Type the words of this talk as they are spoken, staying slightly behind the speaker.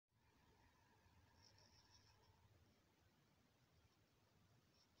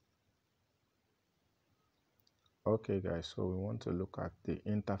Okay guys, so we want to look at the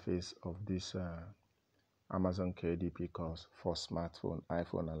interface of this Amazon KDP course for smartphone,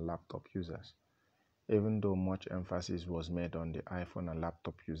 iPhone and laptop users. Even though much emphasis was made on the iPhone and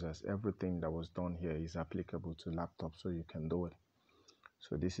laptop users, everything that was done here is applicable to laptop, so you can do it.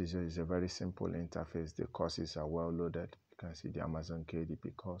 So this is a very simple interface. The courses are well loaded. You can see the Amazon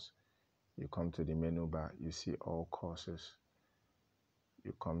KDP course. You come to the menu bar, you see all courses.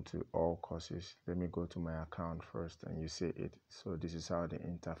 You come to all courses. Let me go to my account first and you see it. So this is how the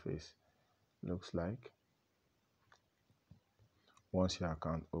interface looks like. Once your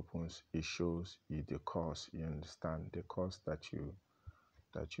account opens, it shows you the course. You understand the course that you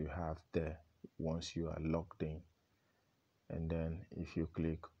have there once you are logged in. And then if you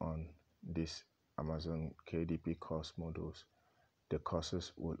click on this Amazon KDP course modules, the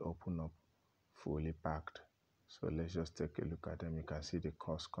courses will open up fully packed. So let's just take a look at them. You can see the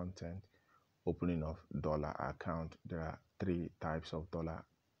course content. Opening of dollar account. There are three types of dollar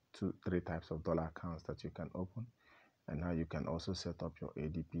accounts that you can open, and now you can also set up your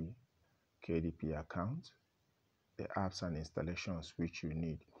KDP account. The apps and installations which you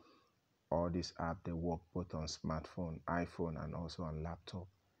need. All these apps, they work both on smartphone, iPhone, and also on laptop.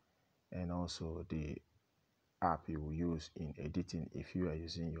 And also the app you will use in editing if you are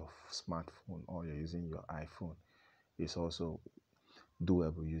using your smartphone or you're using your iPhone is also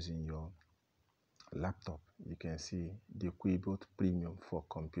doable using your laptop. You can see the Quiboot Premium for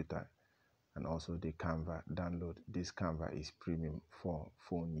computer and also the Canva download. This Canva is premium for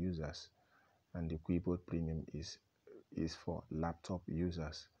phone users, and the Quiboot Premium is for laptop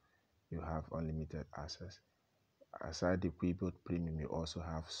users. You have unlimited access. Aside the Quiboot Premium, you also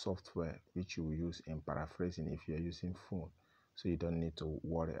have software which you will use in paraphrasing if you're using phone. So you don't need to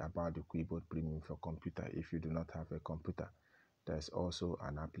worry about the Quiboot Premium for computer if you do not have a computer. There's also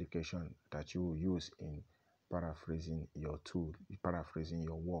an application that you will use in paraphrasing your tool, paraphrasing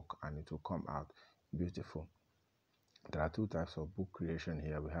your work, and it will come out beautiful. There are two types of book creation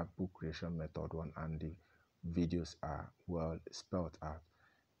here. We have book creation method 1, and the videos are well spelled out.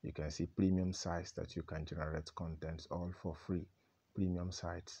 You can see premium sites that you can generate contents all for free. Premium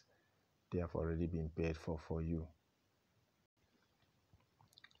sites, they have already been paid for you.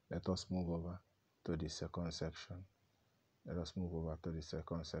 Let us move over to the second section.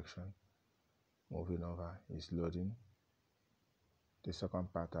 Moving over is loading. The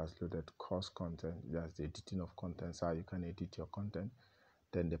second part has loaded course content. That's the editing of content, how you can edit your content.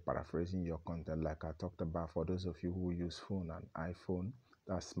 Then the paraphrasing your content, like I talked about. For those of you who use phone and iPhone,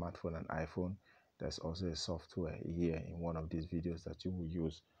 that's smartphone and iPhone, there's also a software here in one of these videos that you will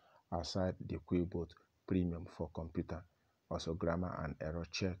use aside the Quiboot Premium for computer. Also grammar and error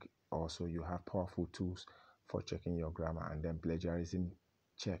check. Also you have powerful tools for checking your grammar, and then plagiarism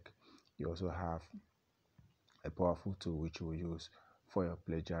check. You also have a powerful tool which you will use for your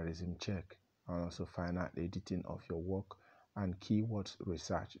plagiarism check, and also final editing of your work and keywords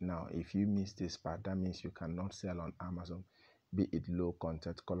research. Now if you miss this part, that means you cannot sell on Amazon, be it low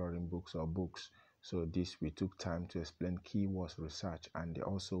content coloring books or books. So this, we took time to explain keywords research, and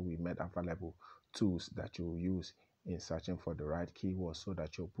also we made available tools that you will use in searching for the right keywords so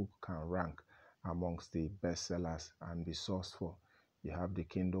that your book can rank amongst the bestsellers and be sourced for. You have the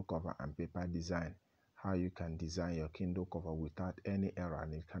Kindle cover and paper design, how you can design your Kindle cover without any error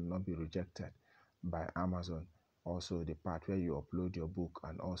and it cannot be rejected by Amazon. Also the part where you upload your book,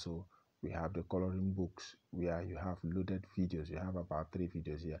 and also we have the coloring books where you have loaded videos. You have about 3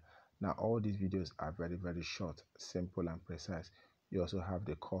 videos here. Now all these videos are very, very short, simple and precise. You also have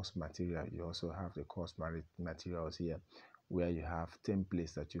the course material. You also have the course materials here where you have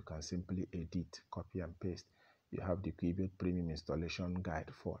templates that you can simply edit, copy and paste. You have the Quiboot Premium installation guide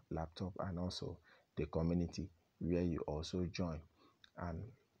for laptop, and also the community where you also join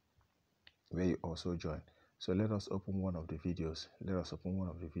So let us open one of the videos.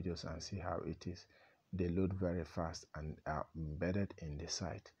 And see how it is. They load very fast and are embedded in the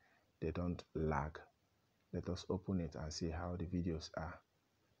site. They don't lag. Let us open it and see how the videos are.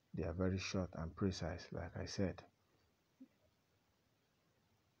 They are very short and precise, like I said.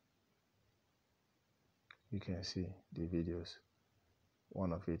 You can see the videos,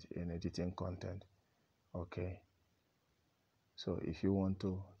 one of it in editing content. Okay, so if you want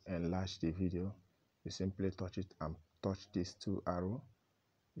to enlarge the video, you simply touch it and touch these 2 arrows.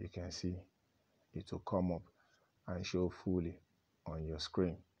 You can see it will come up and show fully on your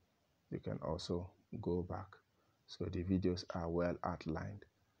screen. You can also go back. So the videos are well outlined.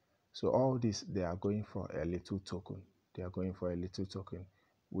 So all this, they are going for a little token.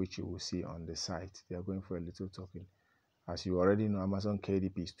 Which you will see on the site. They are going for a little token. As you already know, Amazon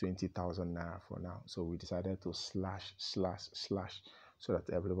KDP is 20,000 naira for now. So we decided to slash so that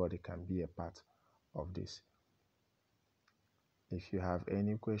everybody can be a part of this. If you have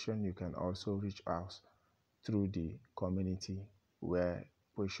any question, you can also reach out through the community where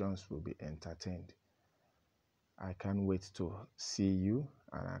questions will be entertained. I can't wait to see you,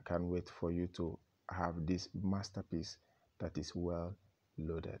 and I can't wait for you to have this masterpiece that is well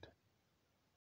loaded.